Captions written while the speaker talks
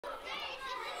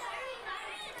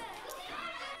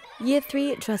Year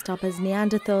 3 dressed up as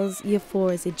Neanderthals, Year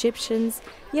 4 as Egyptians,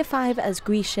 Year 5 as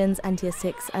Grecians and Year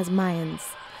 6 as Mayans.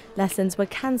 Lessons were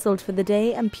cancelled for the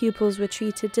day and pupils were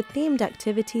treated to themed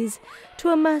activities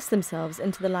to immerse themselves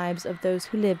into the lives of those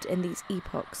who lived in these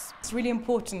epochs. It's really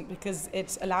important because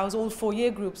it allows all 4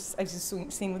 year groups, as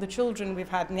you've seen with the children, we've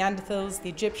had Neanderthals, the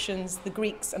Egyptians, the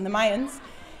Greeks and the Mayans,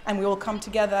 and we all come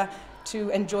together to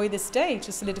enjoy this day,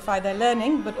 to solidify their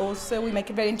learning, but also we make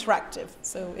it very interactive.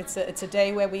 So it's a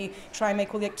day where we try and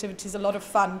make all the activities a lot of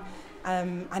fun,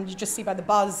 and you just see by the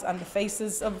buzz and the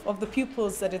faces of the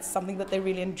pupils that it's something that they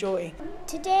really enjoy.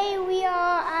 Today we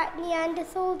are at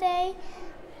Neanderthal Day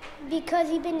because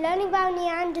we've been learning about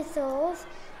Neanderthals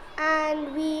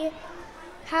and we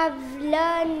have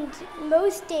learned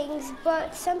most things,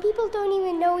 but some people don't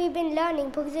even know we've been learning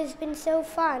because it's been so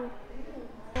fun.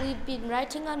 We've been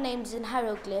writing our names in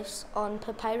hieroglyphs on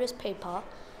papyrus paper.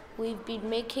 We've been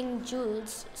making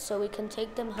jewels so we can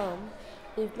take them home.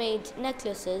 We've made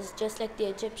necklaces just like the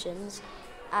Egyptians,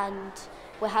 and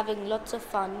we're having lots of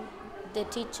fun. The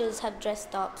teachers have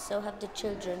dressed up, so have the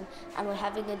children, and we're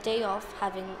having a day off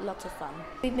having lots of fun.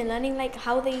 We've been learning like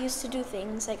how they used to do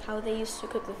things, like how they used to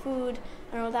cook the food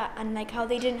and all that, and like how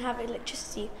they didn't have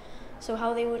electricity. So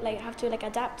how they would like have to like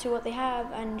adapt to what they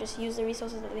have and just use the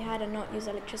resources that they had and not use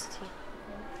electricity.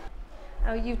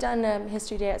 You've done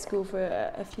History Day at school for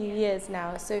a few years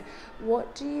now, so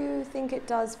what do you think it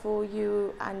does for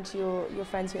you and your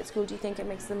friends here at school? Do you think it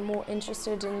makes them more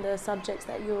interested in the subjects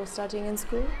that you're studying in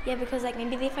school? Yeah, because like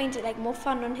maybe they find it like more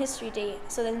fun on History Day,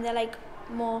 so then they're like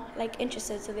more like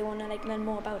interested, so they want to like learn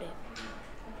more about it.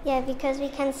 Yeah, because we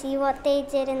can see what they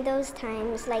did in those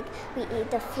times, like we eat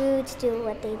the food, do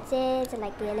what they did,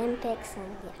 like the Olympics,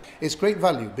 and yeah. It's great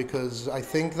value because I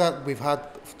think that we've had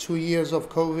 2 years of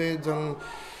COVID and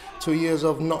 2 years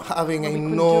of not having a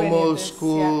normal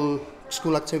school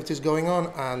activities going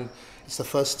on, and it's the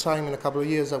first time in a couple of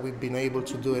years that we've been able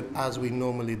to do it as we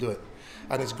normally do it.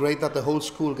 And it's great that the whole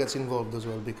school gets involved as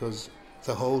well because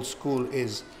the whole school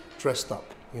is dressed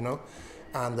up, you know.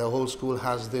 And the whole school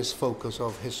has this focus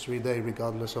of History Day,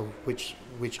 regardless of which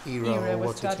era or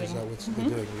what it is that we're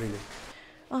doing, really.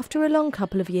 After a long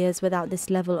couple of years without this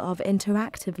level of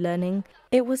interactive learning,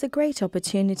 it was a great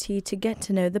opportunity to get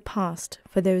to know the past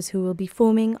for those who will be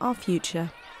forming our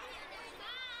future.